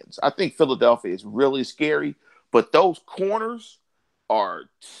Philadelphia wins. I think Philadelphia is really scary, but those corners are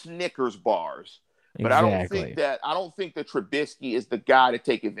Snickers bars. But Exactly. I don't think that Trubisky is the guy to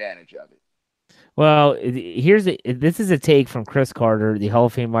take advantage of it. Well, this is a take from Chris Carter, the Hall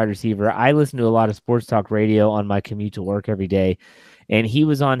of Fame wide receiver. I listen to a lot of sports talk radio on my commute to work every day, and he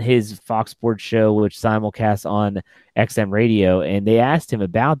was on his Fox Sports show, which simulcasts on XM radio, and they asked him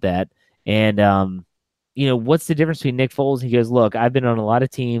about that. And what's the difference between Nick Foles? He goes, look, I've been on a lot of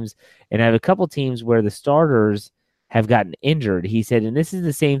teams, and I have a couple teams where the starters have gotten injured. He said, and this is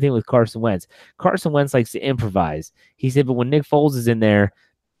the same thing with Carson Wentz. Carson Wentz likes to improvise. He said, but when Nick Foles is in there,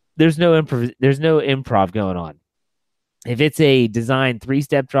 there's no improv going on. If it's a design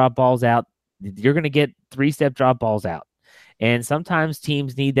 3-step drop balls out, you're going to get 3-step drop balls out. And sometimes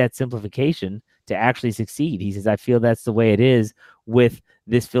teams need that simplification to actually succeed. He says, I feel that's the way it is with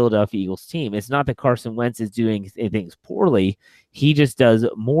this Philadelphia Eagles team. It's not that Carson Wentz is doing things poorly. He just does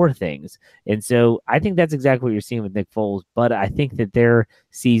more things. And so I think that's exactly what you're seeing with Nick Foles, but I think that their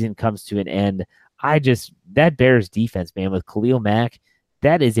season comes to an end. That Bears defense, man, with Khalil Mack,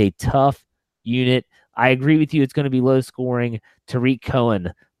 that is a tough unit. I agree with you. It's going to be low scoring. Tariq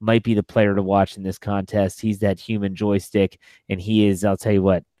Cohen might be the player to watch in this contest. He's that human joystick, and I'll tell you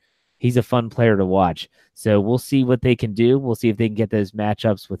what, he's a fun player to watch. So we'll see what they can do. We'll see if they can get those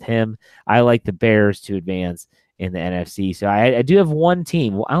matchups with him. I like the Bears to advance in the NFC. So I do have one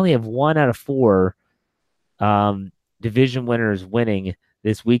team. Well, I only have 1 out of 4 division winners winning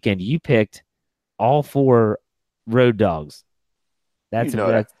this weekend. You picked all 4 road dogs. That's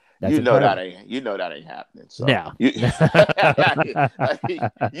that ain't happening. So no. you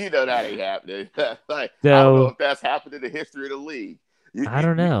know that ain't happening. I don't know if that's happened in the history of the league. I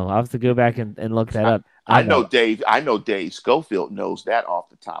don't know. I'll have to go back and look that up. I know Dave Schofield knows that off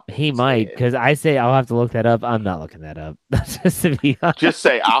the top of he might, because I say I'll have to look that up. I'm not looking that up. Just to be honest. Just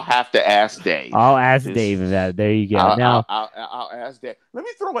say I'll have to ask Dave. I'll ask Dave that. There you go. I'll ask Dave. Let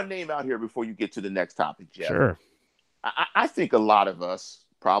me throw a name out here before you get to the next topic, Jeff. Sure. I think a lot of us,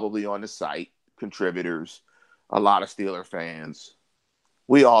 probably on the site, contributors, a lot of Steeler fans,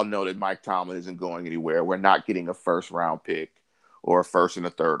 we all know that Mike Tomlin isn't going anywhere. We're not getting a first-round pick or a first and a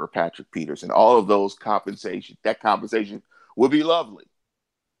third or Patrick Peterson. All of those compensation would be lovely.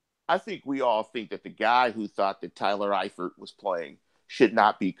 I think we all think that the guy who thought that Tyler Eifert was playing should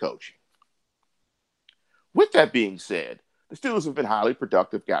not be coaching. With that being said, the Steelers have been highly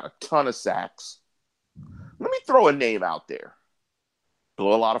productive, got a ton of sacks. Let me throw a name out there.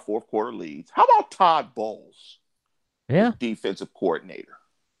 Blow a lot of fourth quarter leads. How about Todd Bowles as Yeah. defensive coordinator?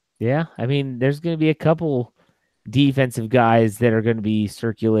 Yeah. I mean, there's going to be a couple defensive guys that are going to be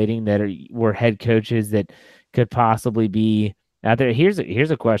circulating that were head coaches that could possibly be out there. Here's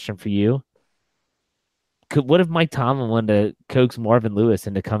a question for you. What if Mike Tomlin wanted to coax Marvin Lewis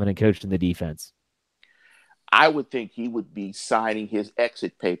into coming and coaching the defense? I would think he would be signing his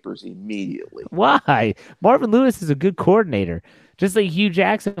exit papers immediately. Why? Marvin Lewis is a good coordinator. Just like Hugh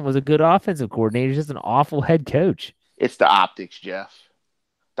Jackson was a good offensive coordinator, he's just an awful head coach. It's the optics, Jeff.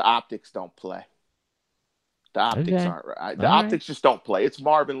 The optics don't play. The optics Okay. aren't right. The All right. optics just don't play. It's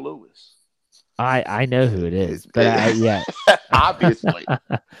Marvin Lewis. I know who it is, but yeah. Obviously.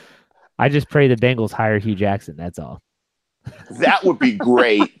 I just pray the Bengals hire Hugh Jackson. That's all. That would be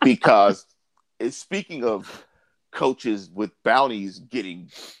great because speaking of coaches with bounties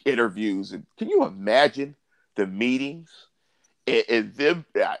getting interviews, and can you imagine the meetings and them?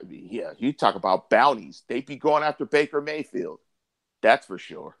 Yeah, you talk about bounties. They'd be going after Baker Mayfield. That's for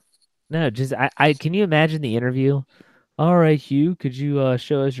sure. No, just I can you imagine the interview? All right, Hugh, could you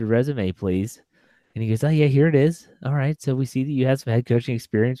show us your resume, please? And he goes, "Oh yeah, here it is. All right, so we see that you have some head coaching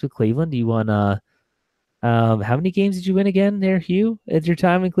experience with Cleveland. Do you want how many games did you win again there, Hugh, at your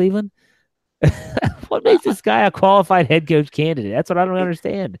time in Cleveland? What makes this guy a qualified head coach candidate? That's what I don't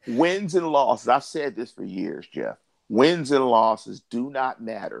understand. Wins and losses. I've said this for years, Jeff. Wins and losses do not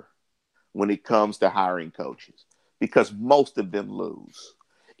matter when it comes to hiring coaches because most of them lose.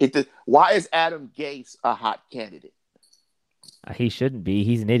 Why is Adam Gase a hot candidate? He shouldn't be.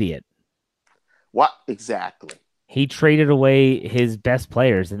 He's an idiot. What exactly? He traded away his best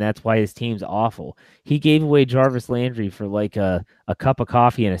players, and that's why his team's awful. He gave away Jarvis Landry for like a cup of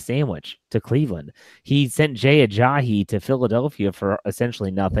coffee and a sandwich to Cleveland. He sent Jay Ajayi to Philadelphia for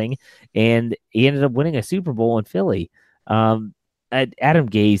essentially nothing, and he ended up winning a Super Bowl in Philly. Adam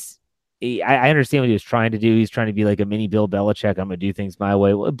Gase, I understand what he was trying to do. He's trying to be like a mini Bill Belichick. I'm going to do things my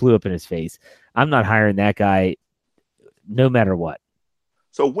way. Well, it blew up in his face. I'm not hiring that guy no matter what.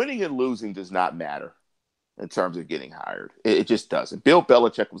 So winning and losing does not matter in terms of getting hired. It just doesn't. Bill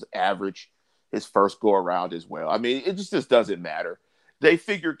Belichick was average his first go around as well. I mean, it just doesn't matter. They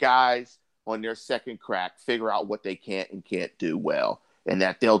figure guys on their second crack figure out what they can and can't do well, and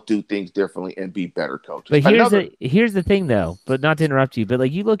that they'll do things differently and be better coaches. But here's the thing, though, but not to interrupt you, but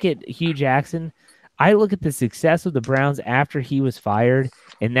like you look at Hugh Jackson, I look at the success of the Browns after he was fired,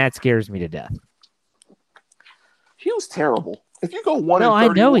 and that scares me to death. He was terrible. If you go 1 No, and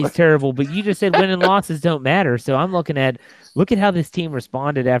 31, I know he's terrible, but you just said win and losses don't matter. So I'm look at how this team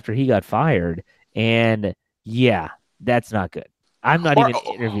responded after he got fired, and yeah, that's not good. I'm not even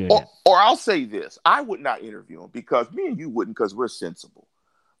interviewing him. Or I'll say this: I would not interview him because me and you wouldn't, because we're sensible.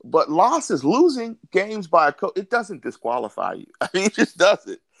 But losing games by a coach, it doesn't disqualify you. I mean, it just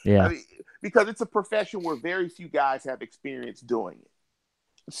doesn't. Yeah. I mean, because it's a profession where very few guys have experience doing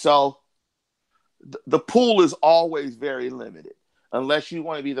it. So the pool is always very limited unless you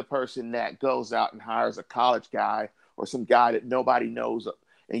want to be the person that goes out and hires a college guy or some guy that nobody knows of.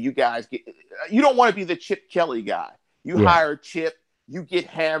 And you don't want to be the Chip Kelly guy. You hire Chip, you get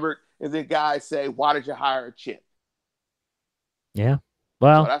hammered, and then guys say, why did you hire Chip? Yeah.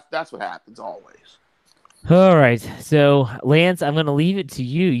 Well, so that's what happens always. All right. So, Lance, I'm going to leave it to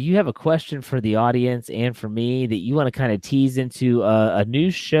you. You have a question for the audience and for me that you want to kind of tease into a new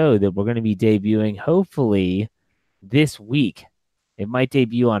show that we're going to be debuting hopefully this week. It might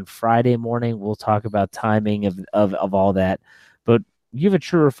debut on Friday morning. We'll talk about timing of all that. But you have a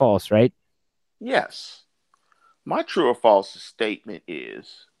true or false, right? Yes. My true or false statement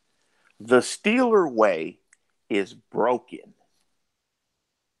is the Steeler way is broken.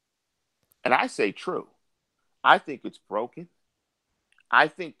 And I say true. I think it's broken. I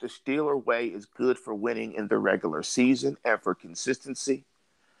think the Steeler way is good for winning in the regular season and for consistency.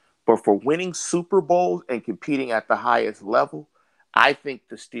 But for winning Super Bowls and competing at the highest level, I think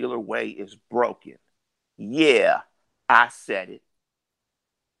the Steeler way is broken. Yeah, I said it.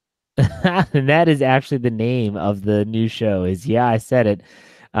 And that is actually the name of the new show is Yeah, I Said It.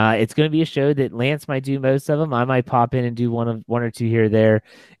 It's going to be a show that Lance might do most of them. I might pop in and do one or two here or there.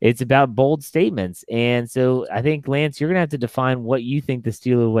 It's about bold statements. And so I think, Lance, you're going to have to define what you think the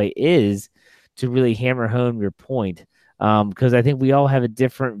Steeler way is to really hammer home your point. Because I think we all have a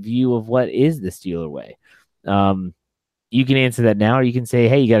different view of what is the Steeler way. You can answer that now, or you can say,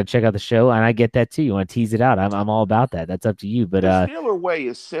 hey, you got to check out the show. And I get that too. You want to tease it out. I'm all about that. That's up to you. But the Steeler way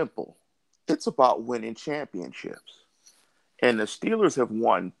is simple. It's about winning championships. And the Steelers have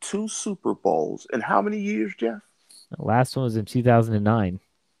won 2 Super Bowls in how many years, Jeff? The last one was in 2009.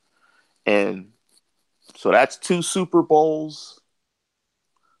 And So that's 2 Super Bowls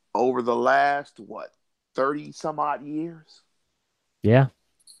over the last, 30 some odd years? Yeah.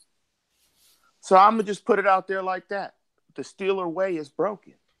 So I'm going to just put it out there like that. The Steeler way is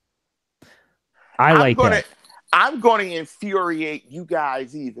broken. I'm going to infuriate you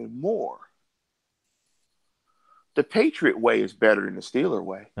guys even more. The Patriot way is better than the Steeler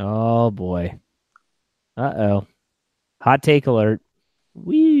way. Oh, boy. Uh-oh. Hot take alert.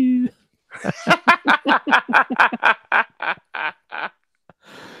 Woo.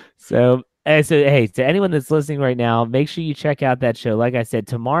 So, hey, to anyone that's listening right now, make sure you check out that show. Like I said,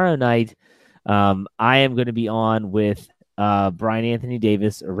 tomorrow night, I am going to be on with Brian Anthony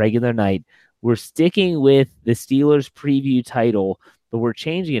Davis, a regular night. We're sticking with the Steelers preview title, but we're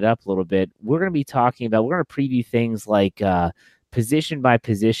changing it up a little bit. We're going to preview things like position by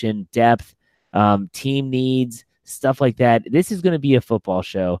position, depth, team needs, stuff like that. This is going to be a football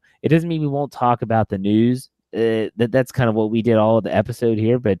show. It doesn't mean we won't talk about the news. That's kind of what we did all of the episode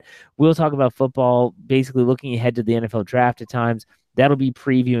here, but we'll talk about football, basically looking ahead to the NFL draft at times. That'll be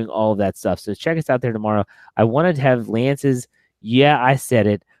previewing all of that stuff. So check us out there tomorrow. I wanted to have Lance's, I said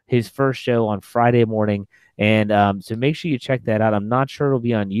it, his first show on Friday morning. And so make sure you check that out. I'm not sure it'll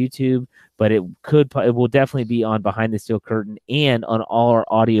be on YouTube, but it will definitely be on Behind the Steel Curtain and on all our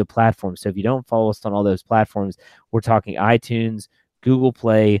audio platforms. So if you don't follow us on all those platforms, we're talking iTunes, Google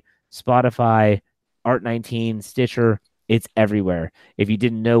Play, Spotify, Art19, Stitcher. It's everywhere. If you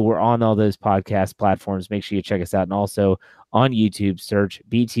didn't know, we're on all those podcast platforms. Make sure you check us out. And also on YouTube, search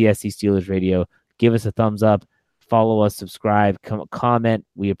BTSC Steelers Radio. Give us a thumbs up. Follow us, subscribe, comment.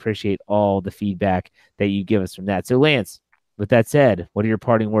 We appreciate all the feedback that you give us from that. So, Lance, with that said, what are your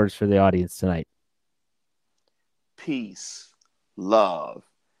parting words for the audience tonight? Peace, love,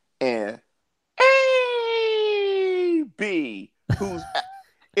 and AB, who's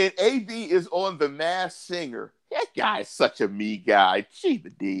and AB is on The Masked Singer. That guy is such a me guy. Gee, the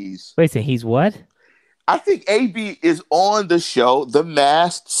D's. Wait a second, he's what? I think AB is on the show The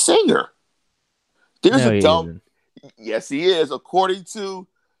Masked Singer. There's a dumb. Isn't. Yes, he is. According to,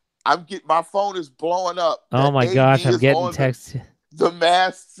 my phone is blowing up. Oh my gosh, I'm getting texts. The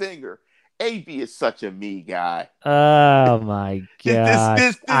Masked Singer. AB is such a me guy. Oh my god!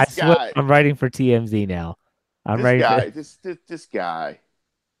 This guy. I'm writing for TMZ now.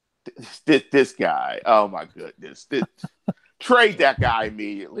 This guy. Oh my goodness! Trade that guy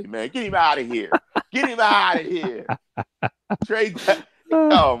immediately, man. Get him out of here. Get him out of here. Trade that.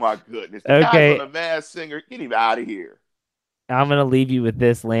 Oh my goodness! The guy's on The Masked Singer. Get him out of here. I'm gonna leave you with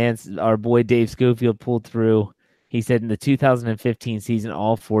this, Lance. Our boy Dave Schofield pulled through. He said in the 2015 season,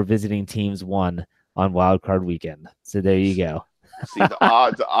 all 4 visiting teams won on Wild Card Weekend. So there you go. See, the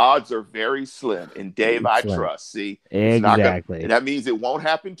odds are very slim. And Dave, I trust. See, exactly. And that means it won't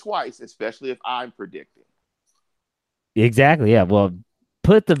happen twice, especially if I'm predicting. Exactly. Yeah. Well,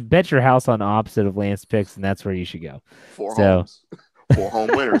 bet your house on opposite of Lance picks, and that's where you should go. 4 homes. 4 home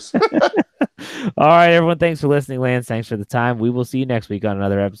winners. All right, everyone. Thanks for listening, Lance. Thanks for the time. We will see you next week on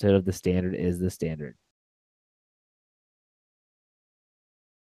another episode of The Standard is the Standard.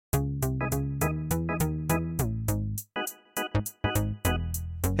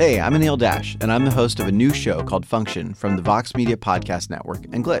 Hey, I'm Anil Dash, and I'm the host of a new show called Function from the Vox Media Podcast Network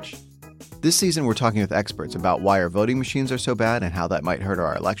and Glitch. This season, we're talking with experts about why our voting machines are so bad and how that might hurt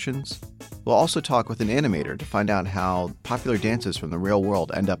our elections. We'll also talk with an animator to find out how popular dances from the real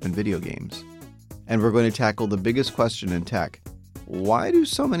world end up in video games. And we're going to tackle the biggest question in tech. Why do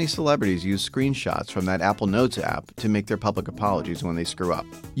so many celebrities use screenshots from that Apple Notes app to make their public apologies when they screw up?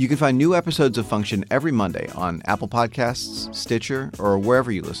 You can find new episodes of Function every Monday on Apple Podcasts, Stitcher, or wherever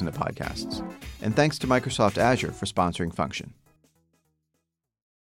you listen to podcasts. And thanks to Microsoft Azure for sponsoring Function.